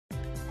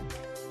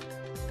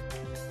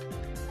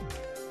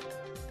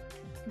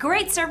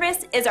Great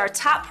service is our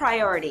top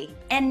priority,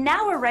 and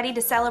now we're ready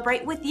to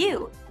celebrate with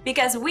you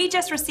because we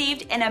just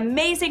received an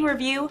amazing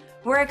review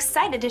we're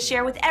excited to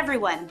share with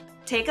everyone.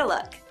 Take a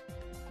look.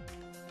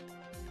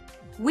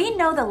 We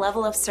know the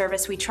level of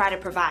service we try to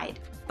provide,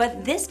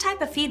 but this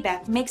type of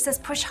feedback makes us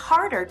push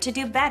harder to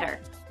do better.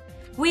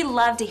 We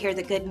love to hear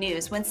the good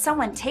news when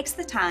someone takes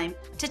the time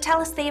to tell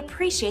us they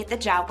appreciate the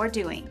job we're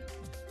doing.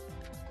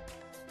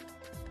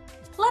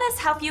 Let us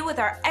help you with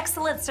our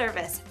excellent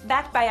service,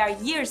 backed by our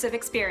years of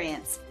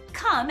experience.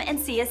 Come and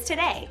see us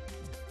today.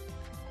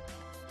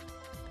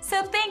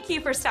 So thank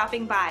you for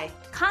stopping by.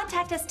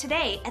 Contact us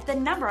today at the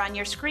number on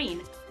your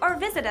screen or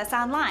visit us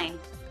online.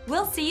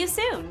 We'll see you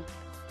soon.